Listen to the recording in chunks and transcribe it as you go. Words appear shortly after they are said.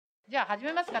じゃあ始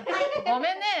めますかね。ご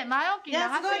めんね、前置き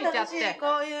長すぎちゃって。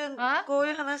こう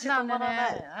いう話止まらな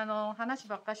い。話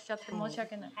ばっかしちゃって申し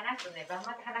訳ない。話すね、頑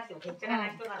張って話してもへっちゃらな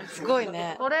人なんです。すごい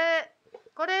ね。こ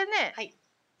れね、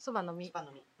そばの実。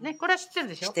ね、これは知ってる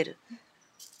でしょ。知ってる。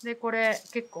で、これ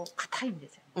結構硬いんで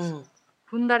すよ。うん。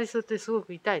踏んだりするとすご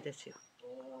く痛いですよ。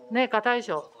ね、硬いでし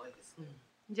ょ。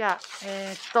じゃ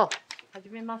あ、始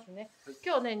めますね。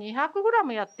今日ね、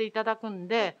200g やっていただくん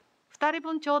で、2人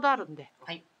分ちょうどあるんで。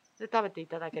はい。で、食べてい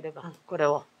ただければ、これ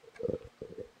を。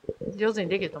上手に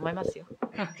できると思いますよ。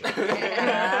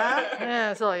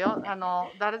そうよ。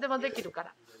誰でもできるか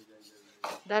ら。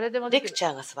誰でもできる。レクチ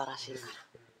ャーが素晴らしいから。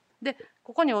で、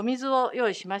ここにお水を用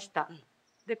意しました。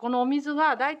で、このお水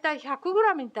がだいたい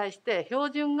 100g に対して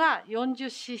標準が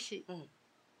 40cc。じ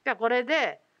ゃあこれ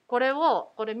で、これ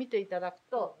見ていただく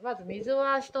と、まず水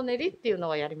回しと練りっていうの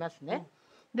をやりますね。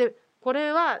で、こ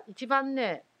れは一番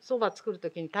ね、そば作る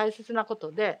時に大切なこ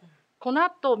とで、粉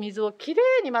と水をきれ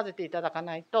いに混ぜていただか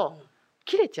ないと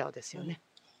切れちゃうですよね。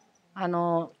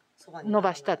伸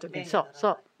ばした時に、そう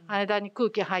間に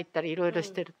空気入ったりいろいろ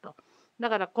してると。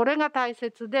だからこれが大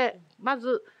切で、ま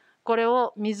ずこれ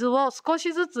を水を少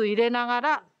しずつ入れなが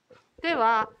ら、手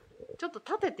はちょっと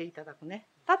立てていただくね。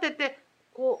立てて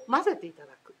こう混ぜていた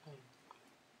だく。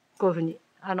こういうふうに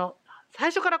最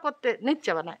初からこうやって練っ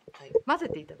ちゃわない。混ぜ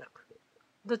ていただく。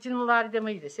どっちの周りでも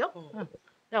いいですよ。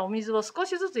じゃあお水を少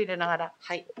しずつ入れながら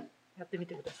やってみ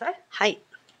てください。はい。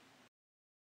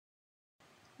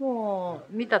も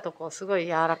う見たとこすごい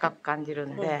柔らかく感じる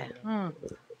んで、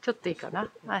ちょっといいかな。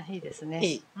いいです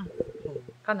ね。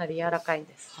かなり柔らかい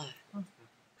です。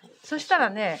そした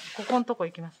らね、ここのとこ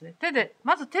いきますね。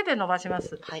まず手で伸ばしま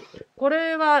す。こ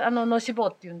れはのし棒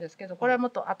っていうんですけど、これはも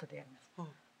っと後でやりま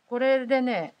す。これで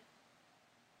ね、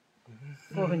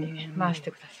こういうふうに回して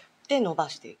ください。で伸ば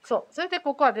していく。それで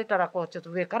ここは出たらこうちょっ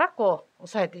と上からこう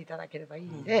押さえていただければいい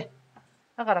んで、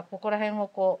だからここら辺を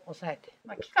こう押さえて、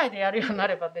機械でやるようにな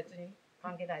れば別に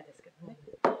関係ないですけどね。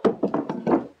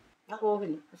こういう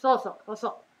ふうに、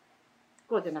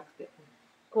こうじゃなくて、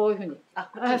こういうふうに、い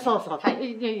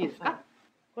いですか。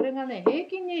これがね、平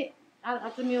均に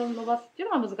厚みを伸ばすっていう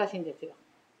のが難しいんですよ。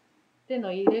手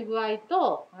の入れ具合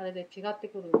とあれで違って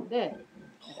くるんで。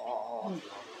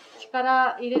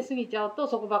力入れすぎちゃうと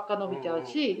そこばっか伸びちゃう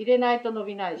し、入れないと伸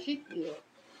びないしっていう。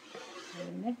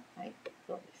ね、はい、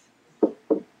そうです。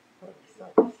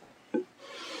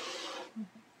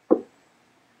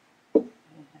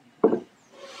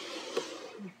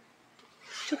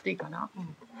ちょっといいかな。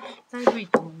だいぶいい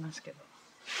と思いますけど。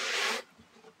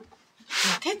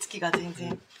手つきが全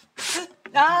然。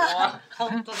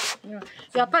本当だ。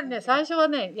やっぱりね、最初は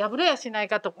ね、破れやしない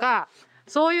かとか、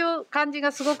そういう感じ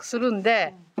がすごくするん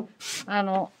で。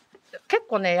結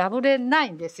構ね破れな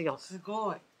いんですよ。す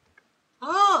ごい。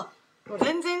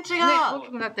全然違う。ね、大き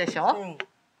くなったでしょ。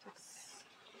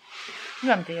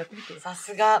今見てやってみて。さ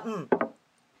すが。もう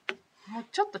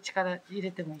ちょっと力入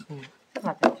れてもいい。ちょっと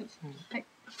待って。はい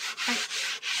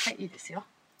いいですよ。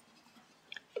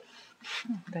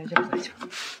大丈夫。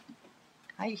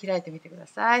はい、開いてみてくだ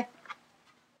さい。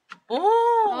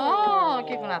大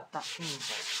きくなった。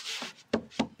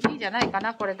いいじゃないか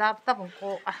な。これ多分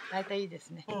こう大体いいで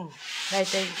すね。大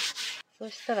体いい。そ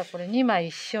したらこれ2枚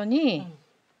一緒に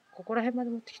ここら辺まで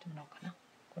持ってきてもらおうかな。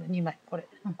これ2枚これ。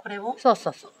これを？そうで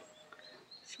す。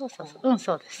そう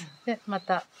です。でま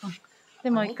た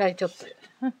でもう一回ちょっと。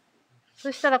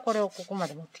そしたらこれをここま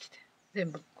で持ってきて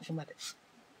全部ここまで。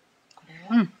これ？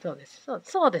そうです。そ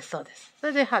うです。そ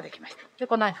れでできました。で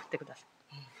この辺振ってください。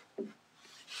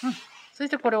そし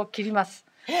てこれを切ります。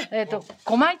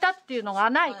小巻板っていうのが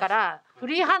ないから、フ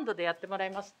リーハンドでやってもら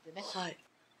いますってね。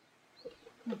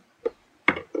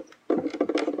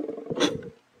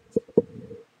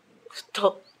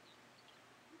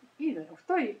いいのよ。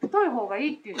太い方がい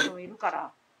いっていう人もいるか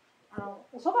ら、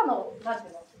お蕎麦のなんて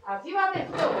いうの、味はね、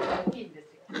太い方が大きいんです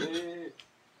よ。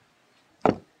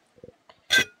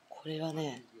これは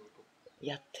ね、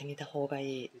やってみた方が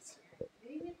いい。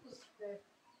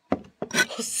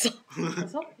細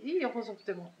いいよ、細く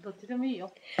てもどっちでもいい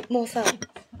よ。もうさ、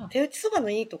手打ちそばの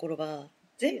いいところは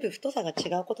全部太さが違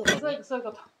うことだよね。そういう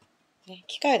こと。ね、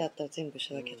機械だったら全部一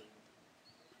緒だけど。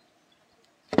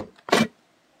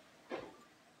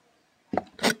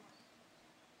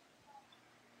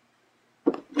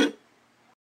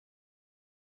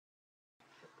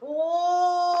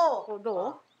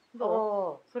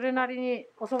どう？それなりに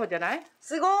お蕎麦じゃない？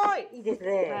すごいいいです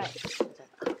ね。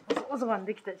お蕎麦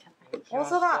できたじゃん。お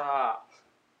蕎麦。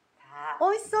美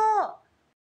味しそう。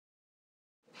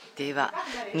では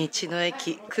道の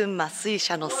駅くんま水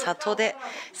車の里で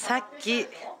さっき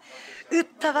打っ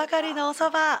たばかりのお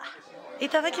蕎麦い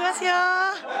ただきますよ。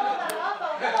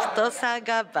太さ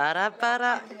がバラバ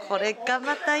ラ、これが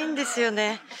またいいんですよ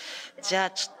ね。じゃ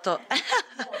あちょっと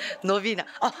伸びな、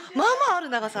まあまあある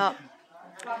長さ。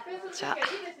じゃ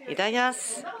あいただきま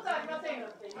す。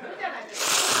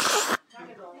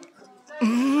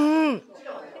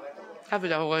食べ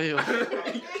た方がいいよ。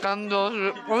感動す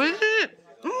る。美味しい。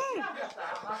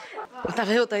食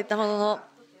べようと言ったものの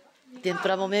天ぷ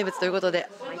らも名物ということで、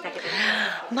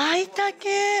舞茸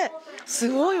す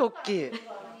ごい大きい。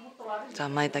じゃあ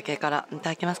舞茸からい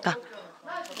ただきますか。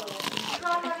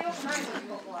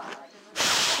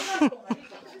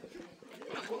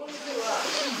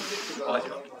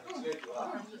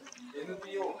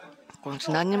この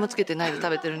何にもつけてないで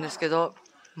食べてるんですけど、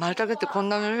舞茸ってこん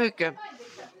なのいいっけ。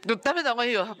食べた方がい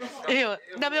いよ。いいよ。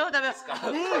食べよう食べよう。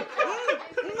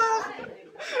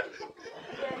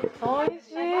美味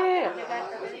しい。